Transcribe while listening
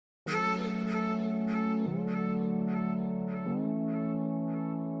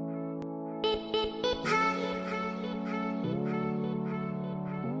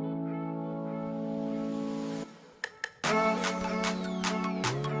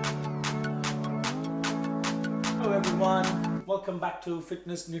Hello everyone, welcome back to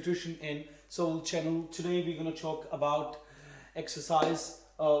Fitness, Nutrition and Soul channel. Today we're going to talk about exercise,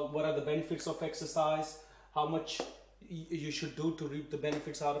 what are the benefits of exercise, how much you should do to reap the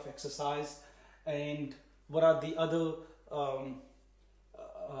benefits out of exercise, and what are the other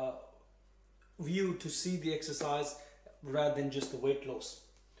view to see the exercise rather than just the weight loss.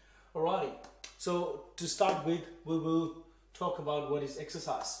 Alrighty, so to start with, we will talk about what is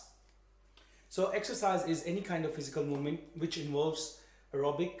exercise. So exercise is any kind of physical movement which involves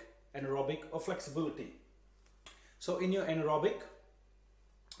aerobic, anaerobic or flexibility. So in your anaerobic,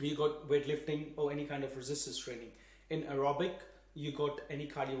 you got weightlifting or any kind of resistance training. In aerobic, you got any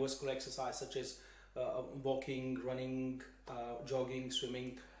cardiovascular exercise such as walking, running, jogging,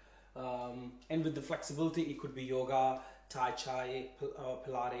 swimming. And with the flexibility, it could be yoga, tai chi,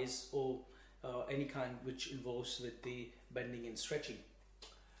 Pilates, or any kind which involves with the bending and stretching.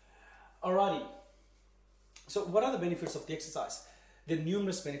 Alrighty, so what are the benefits of the exercise? There are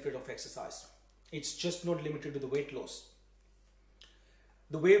numerous benefits of exercise. It's just not limited to the weight loss.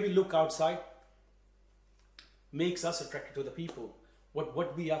 The way we look outside makes us attracted to the people.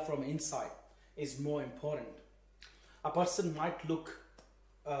 What we are from inside is more important. A person might look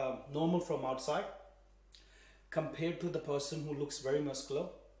normal from outside compared to the person who looks very muscular,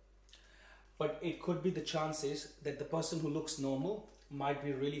 but it could be the chances that the person who looks normal might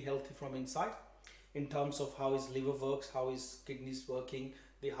be really healthy from inside in terms of how his liver works, how his kidneys working,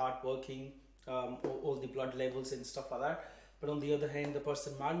 the heart working, all the blood levels and stuff like that. But on the other hand, the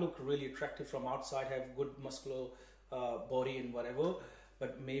person might look really attractive from outside, have good muscular body and whatever,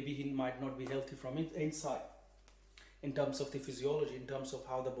 but maybe he might not be healthy from inside in terms of the physiology, in terms of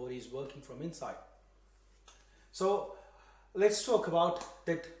how the body is working from inside. So let's talk about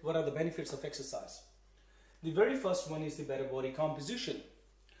that. What are the benefits of exercise? The very first one is the better body composition.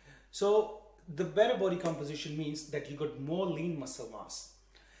 So the better body composition means that you got more lean muscle mass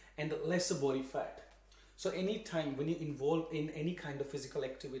and lesser body fat. So anytime when you involve in any kind of physical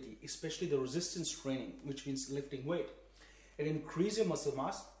activity, especially the resistance training, which means lifting weight, it increases your muscle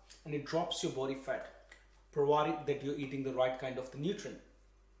mass and it drops your body fat, provided that you're eating the right kind of the nutrient.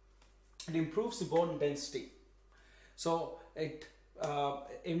 It improves the bone density. So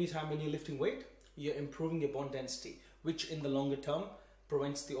anytime when you're lifting weight, you're improving your bone density, which in the longer term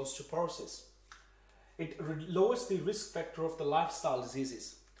prevents the osteoporosis. It lowers the risk factor of the lifestyle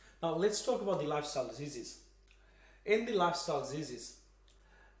diseases. Now let's talk about the lifestyle diseases. In the lifestyle diseases,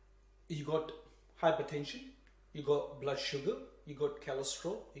 you got hypertension, you got blood sugar, you got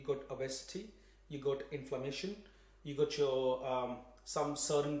cholesterol, you got obesity, you got inflammation, you got your some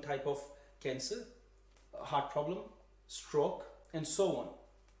certain type of cancer, heart problem, stroke, and so on.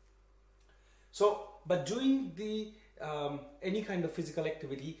 So, but doing the any kind of physical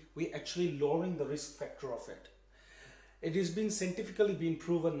activity, we actually lowering the risk factor of it. It has been scientifically been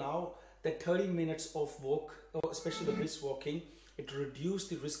proven now that 30 minutes of walk, especially the brisk walking, it reduced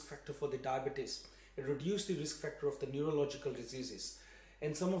the risk factor for the diabetes. It reduced the risk factor of the neurological diseases.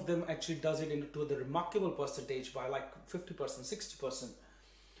 And some of them actually does it into the remarkable percentage by like 50%, 60%.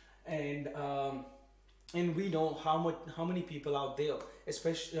 And we know how many people out there,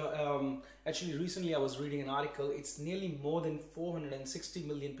 especially actually recently I was reading an article, it's nearly more than 460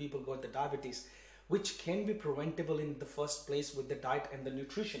 million people got the diabetes, which can be preventable in the first place with the diet and the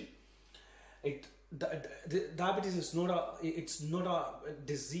nutrition. The diabetes is not a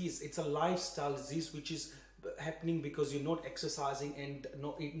disease, it's a lifestyle disease which is happening because you're not exercising and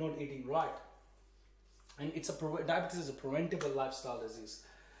not eating right. And diabetes is a preventable lifestyle disease.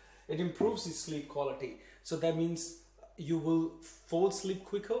 It improves the sleep quality. So that means you will fall asleep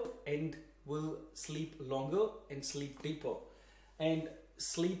quicker and will sleep longer and sleep deeper. And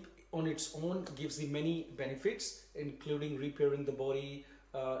sleep on its own gives you many benefits, including repairing the body,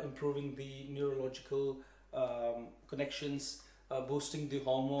 improving the neurological connections, boosting the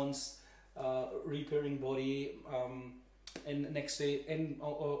hormones, repairing body, and next day, and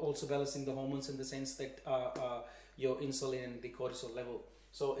also balancing the hormones in the sense that your insulin and the cortisol level.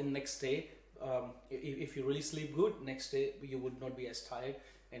 So in next day, if you really sleep good, next day you would not be as tired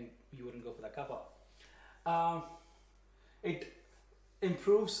and you wouldn't go for the kappa. It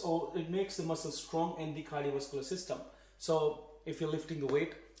improves or it makes the muscle strong and the cardiovascular system. So if you're lifting the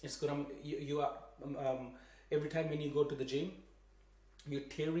weight, it's gonna you are every time when you go to the gym, you're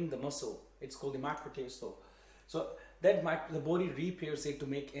tearing the muscle. It's called the macro tear. So that the body repairs it to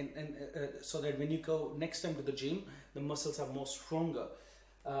make so that when you go next time to the gym, the muscles are more stronger.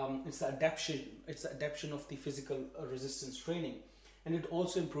 It's the adaptation of the physical resistance training, and it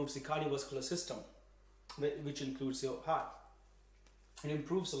also improves the cardiovascular system, which includes your heart. It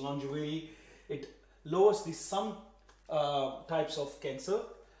improves the longevity. It lowers the some types of cancer.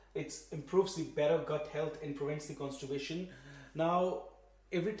 It improves the better gut health and prevents the constipation. Now,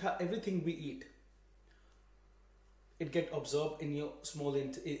 everything we eat, it get absorbed in your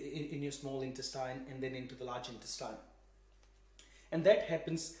in your small intestine and then into the large intestine, and that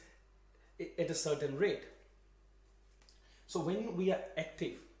happens at a certain rate. So when we are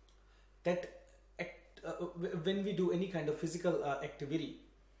active, when we do any kind of physical activity,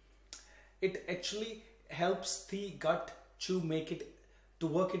 it actually helps the gut to make it to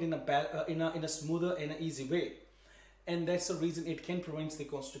work it in a smoother and an easy way, and that's the reason it can prevent the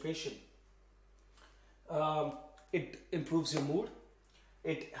constipation. It improves your mood.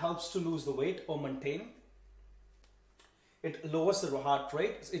 It helps to lose the weight or maintain. It lowers the heart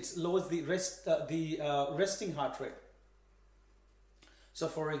rate. It lowers the resting heart rate. So,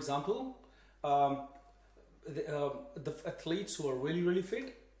 for example, the athletes who are really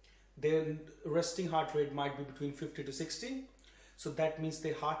fit, their resting heart rate might be between 50 to 60. So that means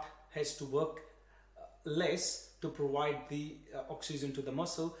their heart has to work less to provide the oxygen to the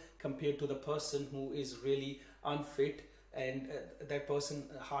muscle compared to the person who is really unfit, and that person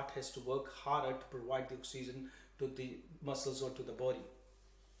heart has to work harder to provide the oxygen to the muscles or to the body.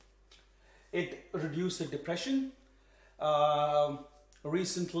 It reduces the depression.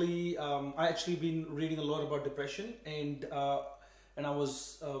 Recently, I actually been reading a lot about depression, and I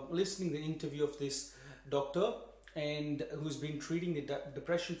was listening to the interview of this doctor, and who's been treating the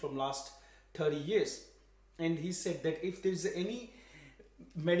depression from last 30 years, and he said that if there's any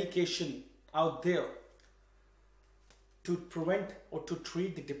medication out there to prevent or to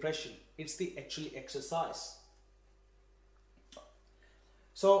treat the depression, it's the actually exercise.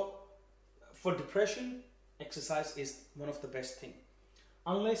 So for depression, exercise is one of the best thing,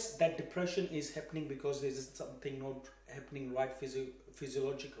 unless that depression is happening because there's something not happening right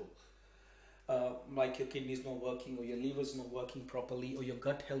physiological, like your kidney is not working, or your liver is not working properly, or your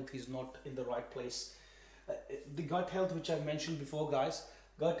gut health is not in the right place. The gut health, which I mentioned before, guys,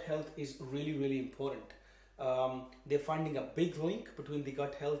 gut health is really important. They're finding a big link between the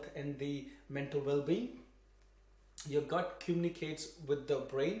gut health and the mental well-being. Your gut communicates with the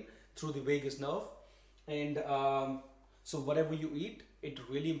brain through the vagus nerve, and so whatever you eat, it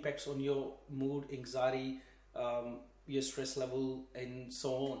really impacts on your mood, anxiety, your stress level, and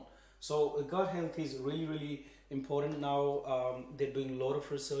so on. So gut health is really important now. They're doing a lot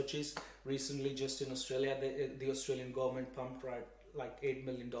of researches. Recently, just in Australia, the Australian government pumped like $8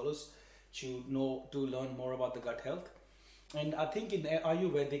 million to learn more about the gut health. And I think in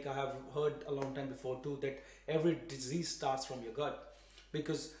Ayurvedic, I have heard a long time before too, that every disease starts from your gut.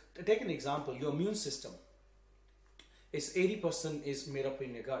 Because to take an example, your immune system is 80% is made up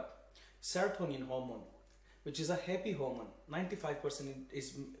in your gut. Serotonin hormone, which is a happy hormone, 95%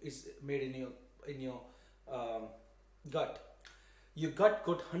 is made in your gut. Your gut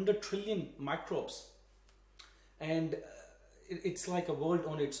got 100 trillion microbes, and it's like a world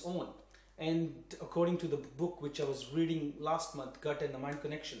on its own. And according to the book which I was reading last month, Gut and the Mind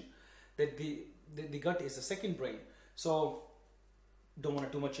Connection, that the gut is the second brain. So don't want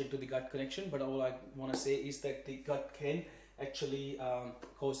to too much into the gut connection, but all I want to say is that the gut can actually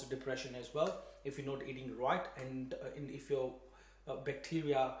cause depression as well if you're not eating right, and if your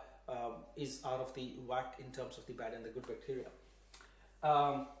bacteria is out of the whack in terms of the bad and the good bacteria.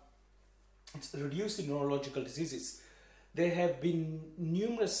 It's reducing neurological diseases. There have been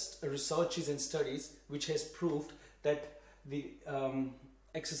numerous researches and studies which has proved that the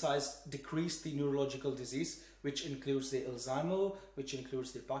exercise decreased the neurological disease, which includes the Alzheimer, which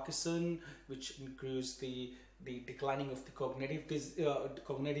includes the Parkinson, which includes the declining of the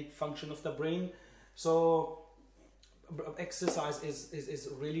cognitive function of the brain. So exercise is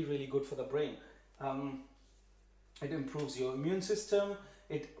really good for the brain. It improves your immune system.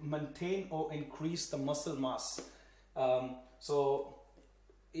 It maintain or increase the muscle mass. So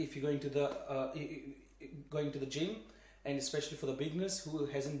if you're going to the gym, and especially for the beginners who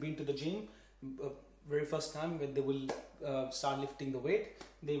hasn't been to the gym, very first time when they will start lifting the weight,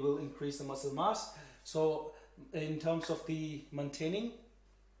 they will increase the muscle mass. So in terms of the maintaining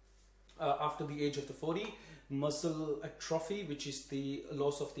after the age of the 40, muscle atrophy, which is the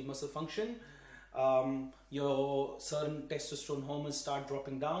loss of the muscle function, your certain testosterone hormones start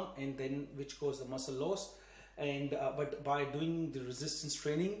dropping down, and then which cause the muscle loss. And but by doing the resistance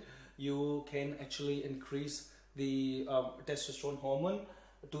training, you can actually increase the testosterone hormone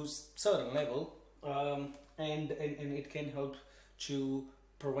to certain level, and it can help to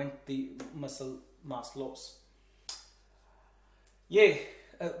prevent the muscle mass loss. Yeah,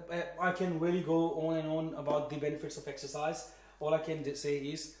 I can really go on and on about the benefits of exercise. All I can say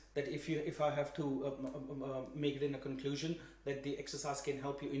is that if I have to make it in a conclusion, that the exercise can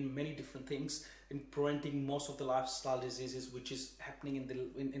help you in many different things, in preventing most of the lifestyle diseases which is happening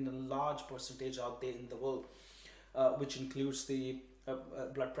in a large percentage out there in the world, which includes the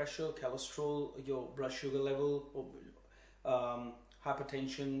blood pressure, cholesterol, your blood sugar level,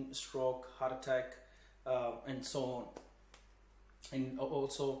 hypertension, stroke, heart attack, and so on. And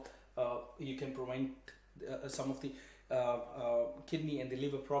also you can prevent some of the kidney and the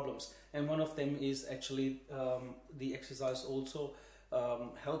liver problems, and one of them is actually the exercise also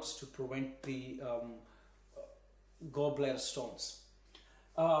helps to prevent the gallbladder stones.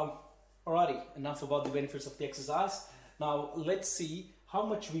 Alrighty, enough about the benefits of the exercise. Now let's see how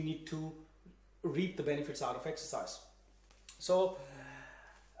much we need to reap the benefits out of exercise. So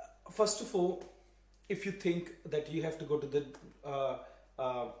first of all, if you think that you have to go to the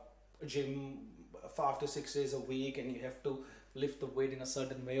gym 5 to 6 days a week and you have to lift the weight in a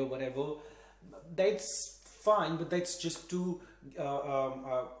certain way or whatever, that's fine, but that's just to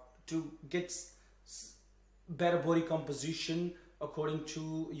get better body composition according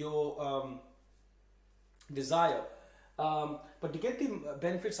to your desire. But to get the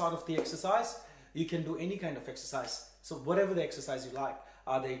benefits out of the exercise, you can do any kind of exercise. So whatever the exercise you like,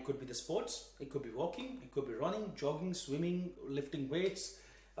 it could be the sports, it could be walking, it could be running, jogging, swimming, lifting weights,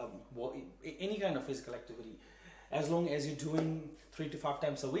 any kind of physical activity. As long as you're doing 3 to 5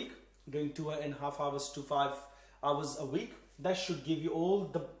 times a week, doing 2.5 hours to 5 hours a week, that should give you all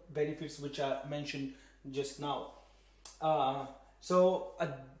the benefits which I mentioned just now. So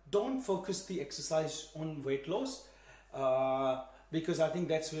don't focus the exercise on weight loss, because I think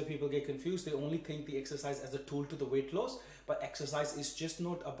that's where people get confused. They only think the exercise as a tool to the weight loss, but exercise is just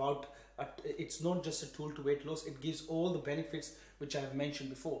not about it's not just a tool to weight loss. It gives all the benefits which I have mentioned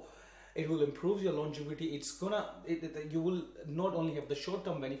before. It will improve your longevity. You will not only have the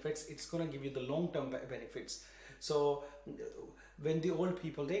short-term benefits, it's gonna give you the long-term benefits. So when the old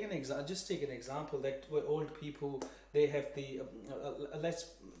people, just take an example that where old people, they have the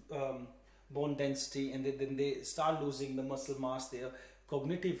less bone density, and then they start losing the muscle mass, their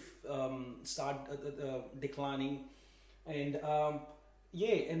cognitive start declining, and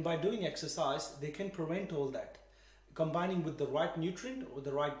and by doing exercise they can prevent all that. Combining with the right nutrient or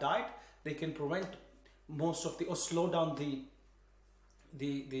the right diet, they can prevent most of or slow down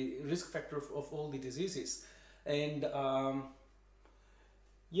the risk factor of all the diseases. And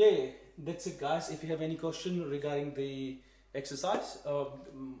that's it, guys. If you have any question regarding the exercise,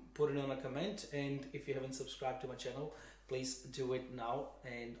 put it on a comment, and if you haven't subscribed to my channel, please do it now,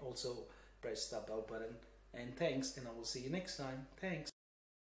 and also press that bell button. And thanks, and I will see you next time. Thanks.